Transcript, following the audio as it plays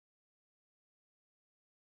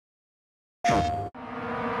This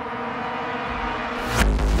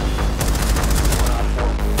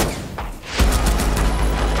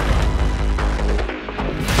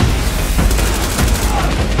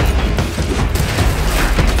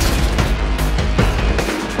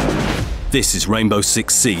is Rainbow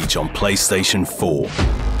Six Siege on PlayStation 4,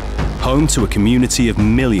 home to a community of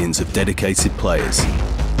millions of dedicated players.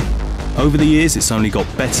 Over the years, it's only got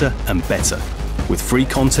better and better, with free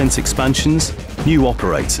content expansions, new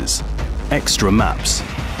operators, extra maps,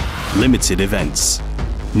 limited events,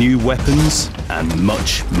 new weapons, and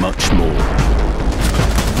much, much more.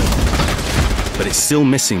 But it's still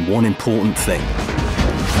missing one important thing: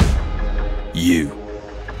 you.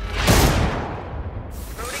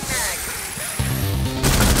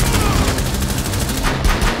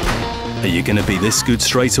 Are you going to be this good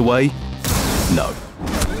straight away? No.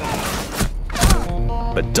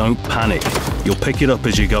 But don't panic. You'll pick it up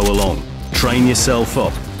as you go along. Train yourself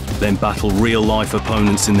up, then battle real-life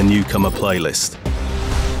opponents in the newcomer playlist.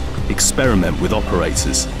 Experiment with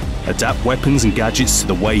operators. Adapt weapons and gadgets to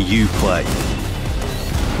the way you play.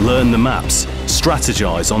 Learn the maps,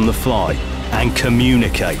 strategize on the fly, and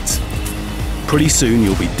communicate. Pretty soon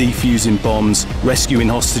you'll be defusing bombs, rescuing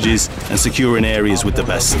hostages, and securing areas with the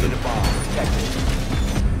best of them.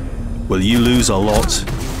 Will you lose a lot?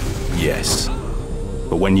 Yes.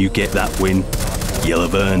 But when you get that win, you'll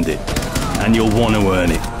have earned it. And you'll want to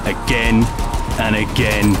earn it again and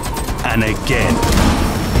again and again.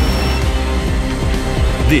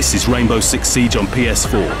 This is Rainbow Six Siege on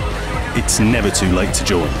PS4. It's never too late to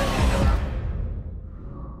join.